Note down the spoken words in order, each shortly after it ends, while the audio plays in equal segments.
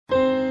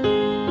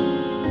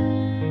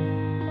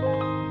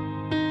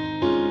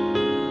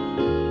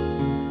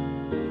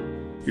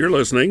You're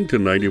listening to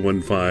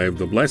 91.5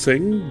 The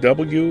Blessing,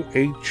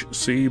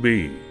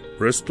 WHCB,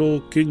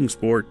 Bristol,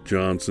 Kingsport,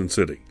 Johnson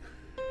City.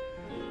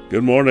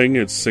 Good morning,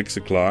 it's 6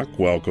 o'clock.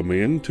 Welcome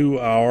into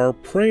our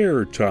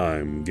prayer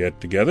time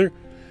get-together.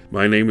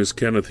 My name is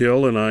Kenneth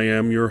Hill, and I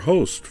am your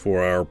host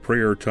for our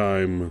prayer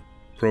time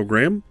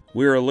program.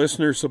 We're a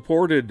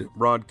listener-supported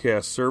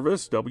broadcast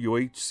service.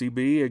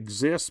 WHCB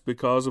exists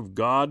because of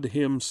God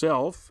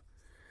Himself,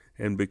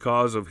 and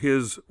because of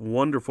His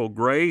wonderful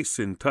grace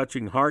in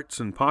touching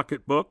hearts and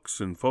pocketbooks,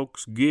 and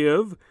folks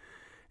give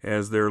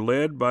as they're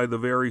led by the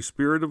very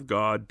Spirit of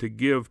God to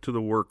give to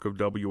the work of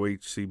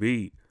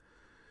WHCB.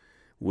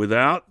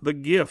 Without the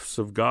gifts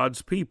of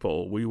God's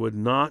people, we would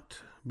not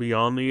be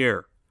on the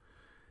air,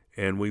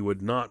 and we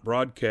would not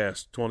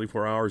broadcast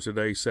 24 hours a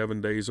day, 7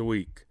 days a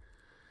week.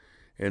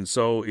 And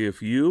so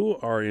if you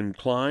are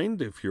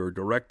inclined, if you're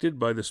directed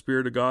by the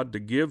Spirit of God to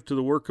give to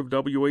the work of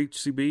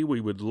WHCB,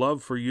 we would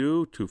love for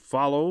you to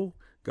follow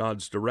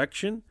God's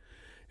direction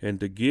and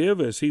to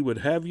give as He would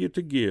have you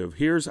to give.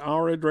 Here's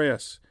our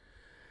address: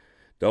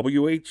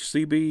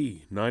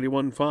 WHCB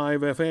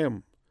 91.5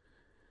 FM,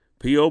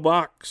 P.O.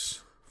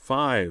 Box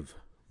 5,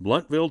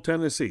 Blunteville,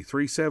 Tennessee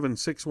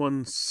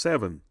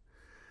 37617.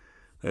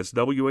 That's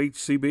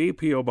WHCB,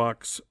 P.O.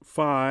 Box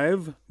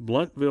 5,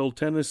 Blunteville,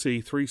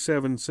 Tennessee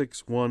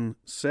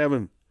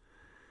 37617.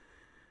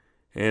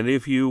 And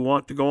if you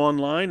want to go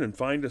online and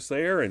find us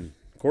there and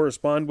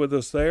correspond with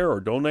us there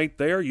or donate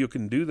there, you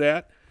can do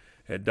that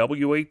at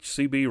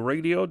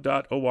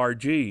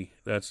WHCBradio.org.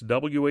 That's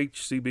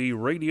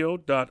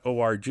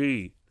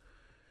WHCBradio.org.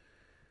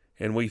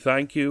 And we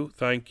thank you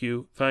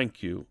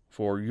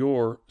for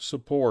your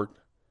support.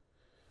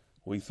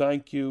 We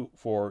thank you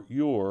for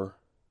your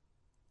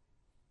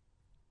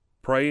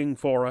praying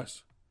for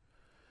us,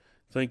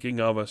 thinking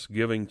of us,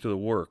 giving to the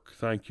work.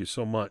 Thank you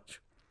so much.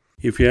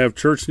 If you have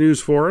church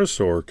news for us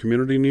or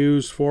community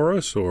news for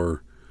us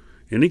or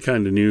any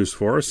kind of news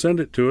for us, send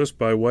it to us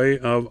by way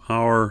of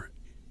our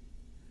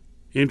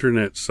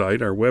internet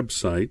site, our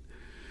website.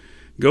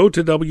 Go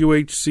to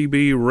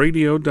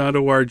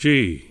WHCBradio.org,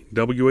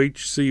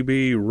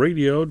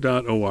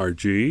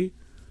 WHCBradio.org,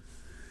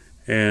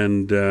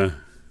 and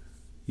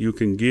you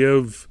can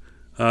give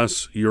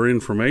us your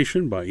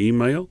information by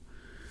email.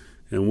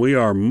 And we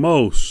are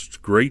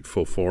most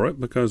grateful for it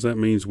because that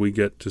means we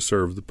get to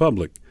serve the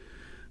public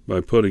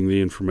by putting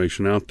the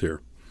information out there.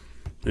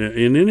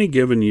 In any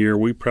given year,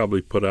 we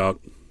probably put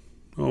out,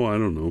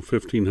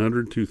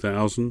 1,500,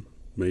 2,000,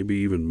 maybe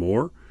even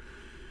more,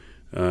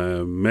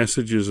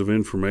 messages of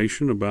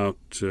information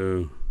about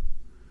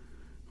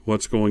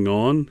what's going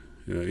on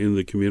in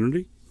the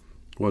community,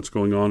 what's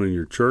going on in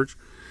your church.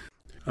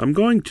 I'm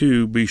going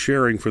to be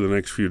sharing for the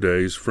next few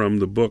days from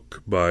the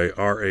book by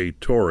R.A.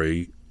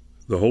 Torrey,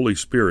 The Holy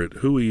Spirit,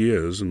 Who He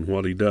Is and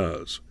What He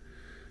Does.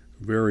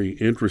 Very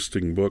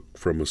interesting book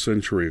from a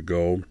century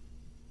ago.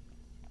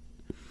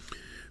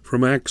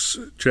 From Acts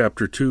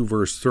chapter 2,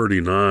 verse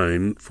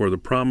 39, "For the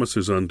promise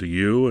is unto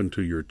you and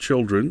to your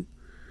children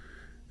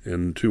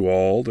and to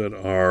all that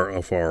are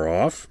afar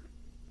off,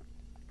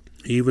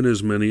 even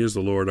as many as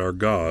the Lord our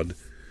God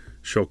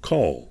shall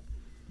call."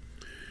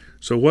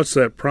 So what's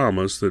that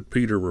promise that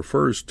Peter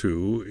refers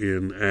to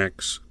in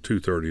Acts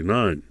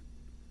 2:39?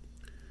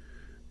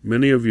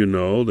 Many of you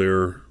know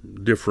there are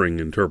differing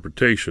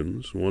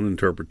interpretations. One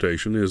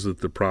interpretation is that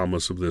the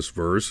promise of this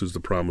verse is the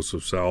promise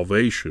of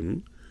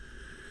salvation,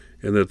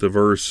 and that the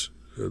verse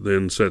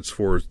then sets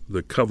forth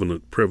the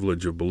covenant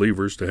privilege of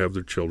believers to have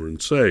their children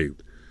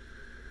saved.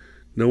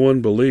 No one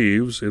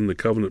believes in the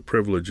covenant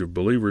privilege of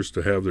believers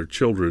to have their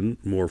children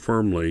more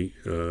firmly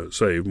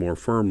saved more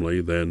firmly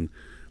than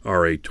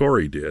R.A.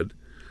 Torrey did,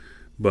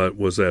 but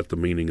was that the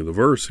meaning of the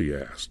verse, he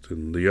asked.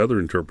 And the other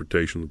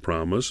interpretation of the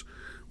promise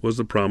was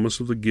the promise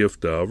of the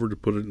gift of, or to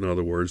put it in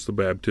other words, the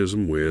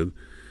baptism with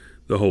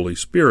the Holy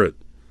Spirit.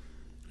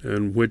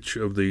 And which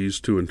of these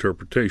two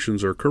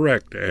interpretations are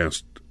correct,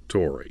 asked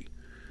Torrey.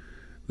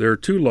 There are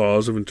two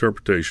laws of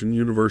interpretation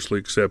universally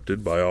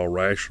accepted by all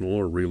rational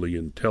or really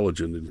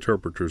intelligent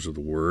interpreters of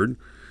the word.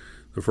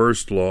 The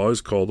first law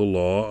is called the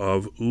law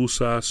of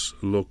usas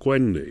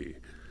loquendi.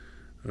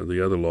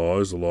 The other law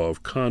is the law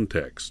of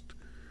context.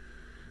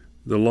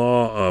 The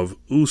law of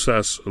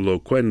usas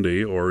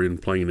loquendi, or in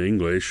plain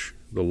English,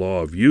 the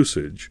law of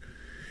usage,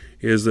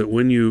 is that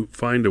when you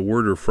find a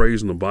word or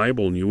phrase in the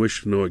Bible and you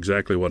wish to know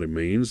exactly what it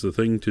means, the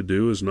thing to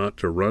do is not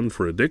to run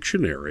for a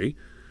dictionary,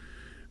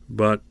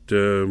 but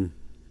the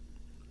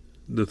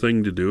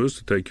thing to do is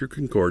to take your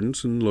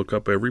concordance and look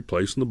up every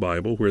place in the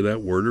Bible where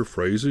that word or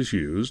phrase is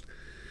used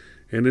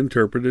and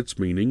interpret its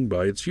meaning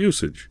by its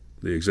usage.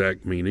 The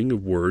exact meaning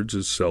of words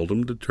is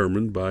seldom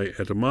determined by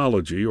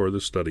etymology or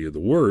the study of the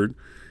word.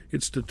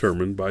 It's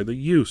determined by the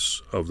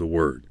use of the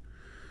word.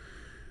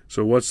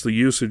 So what's the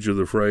usage of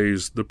the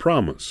phrase, the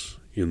promise,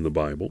 in the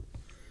Bible?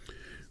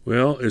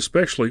 Well,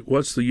 especially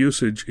what's the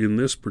usage in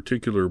this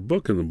particular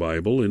book in the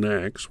Bible, in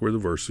Acts, where the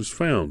verse is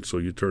found? So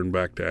you turn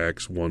back to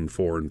Acts 1,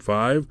 4, and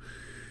 5.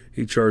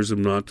 He charged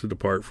them not to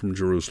depart from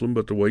Jerusalem,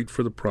 but to wait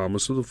for the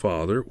promise of the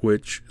Father,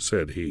 which,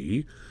 said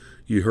he,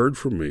 ye heard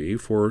from me,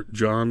 for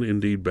John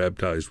indeed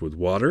baptized with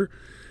water,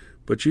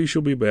 but ye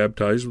shall be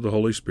baptized with the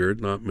Holy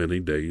Spirit not many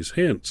days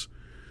hence.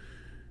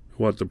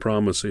 What the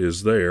promise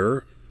is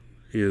there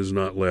is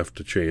not left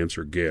to chance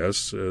or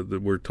guess.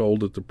 That we're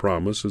told that the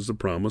promise is the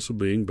promise of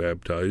being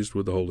baptized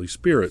with the Holy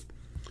Spirit.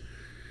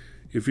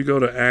 If you go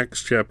to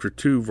Acts chapter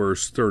 2,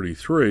 verse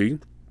 33,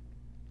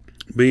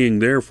 being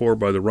therefore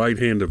by the right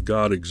hand of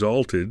God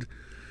exalted,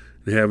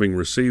 and having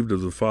received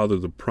of the Father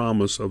the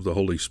promise of the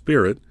Holy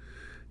Spirit,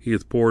 he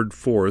hath poured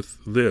forth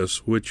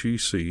this which ye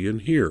see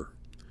and hear.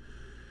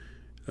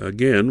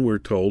 Again, we're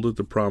told that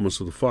the promise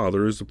of the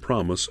Father is the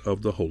promise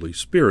of the Holy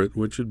Spirit,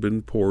 which had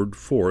been poured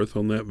forth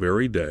on that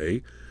very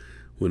day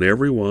when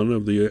every one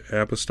of the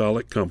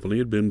apostolic company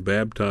had been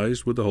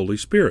baptized with the Holy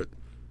Spirit.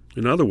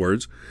 In other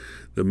words,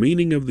 the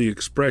meaning of the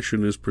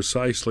expression is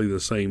precisely the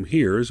same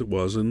here as it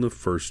was in the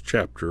first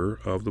chapter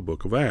of the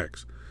book of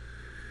Acts.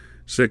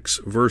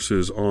 6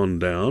 verses on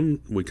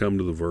down, we come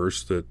to the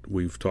verse that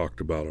we've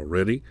talked about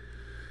already.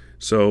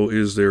 So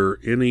is there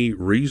any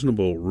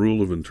reasonable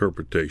rule of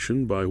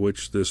interpretation by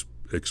which this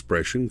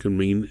expression can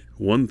mean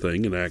one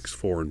thing in Acts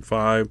 4 and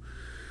 5,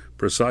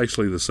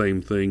 precisely the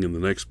same thing in the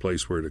next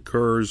place where it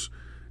occurs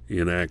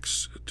in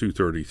Acts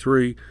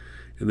 2:33,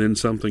 and then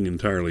something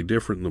entirely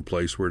different in the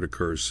place where it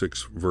occurs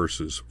 6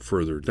 verses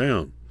further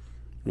down?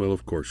 Well,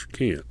 of course you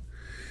can't.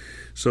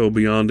 So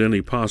beyond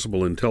any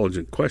possible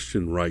intelligent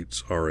question,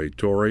 writes R.A.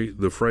 Torrey,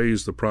 the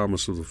phrase the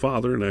promise of the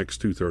Father in Acts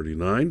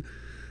 2:39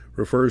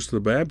 refers to the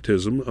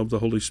baptism of the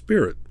Holy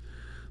Spirit.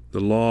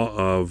 The law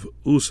of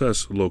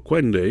usus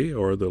loquendi,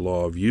 or the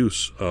law of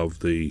use of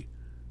the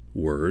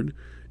word,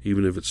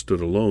 even if it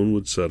stood alone,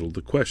 would settle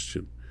the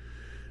question.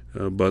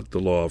 But the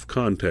law of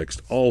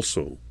context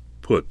also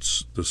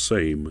puts the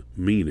same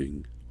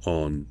meaning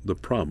on the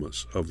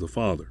promise of the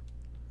Father.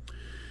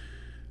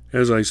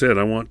 As I said,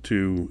 I want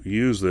to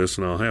use this,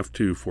 and I'll have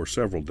to for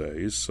several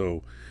days,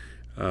 so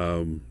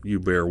you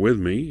bear with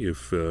me.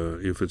 If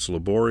it's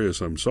laborious,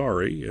 I'm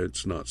sorry.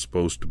 It's not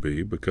supposed to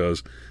be,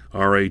 because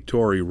R.A.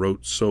 Torrey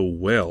wrote so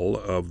well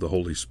of the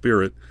Holy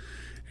Spirit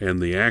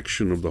and the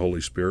action of the Holy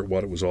Spirit,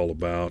 what it was all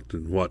about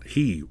and what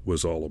he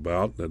was all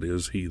about, that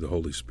is, he, the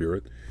Holy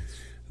Spirit,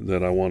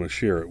 that I want to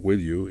share it with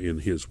you in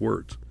his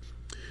words.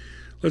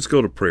 Let's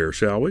go to prayer,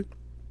 shall we?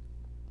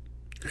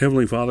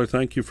 Heavenly Father,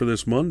 thank you for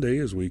this Monday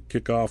as we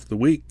kick off the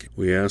week.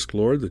 We ask,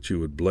 Lord, that you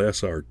would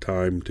bless our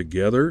time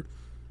together,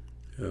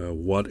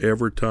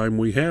 whatever time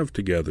we have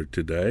together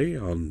today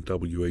on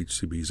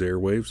WHCB's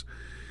airwaves.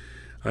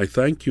 I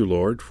thank you,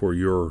 Lord, for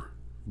your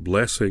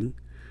blessing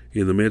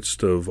in the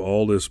midst of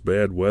all this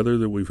bad weather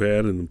that we've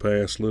had in the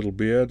past little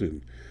bit,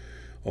 and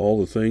all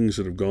the things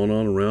that have gone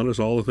on around us,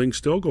 all the things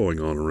still going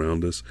on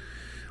around us,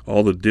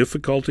 all the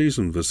difficulties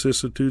and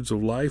vicissitudes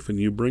of life, and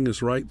you bring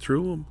us right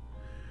through them.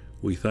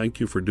 We thank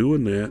you for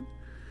doing that.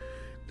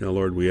 Now,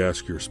 Lord, we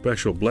ask your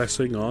special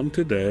blessing on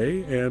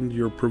today and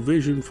your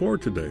provision for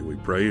today. We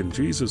pray in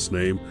Jesus'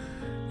 name,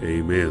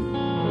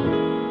 amen.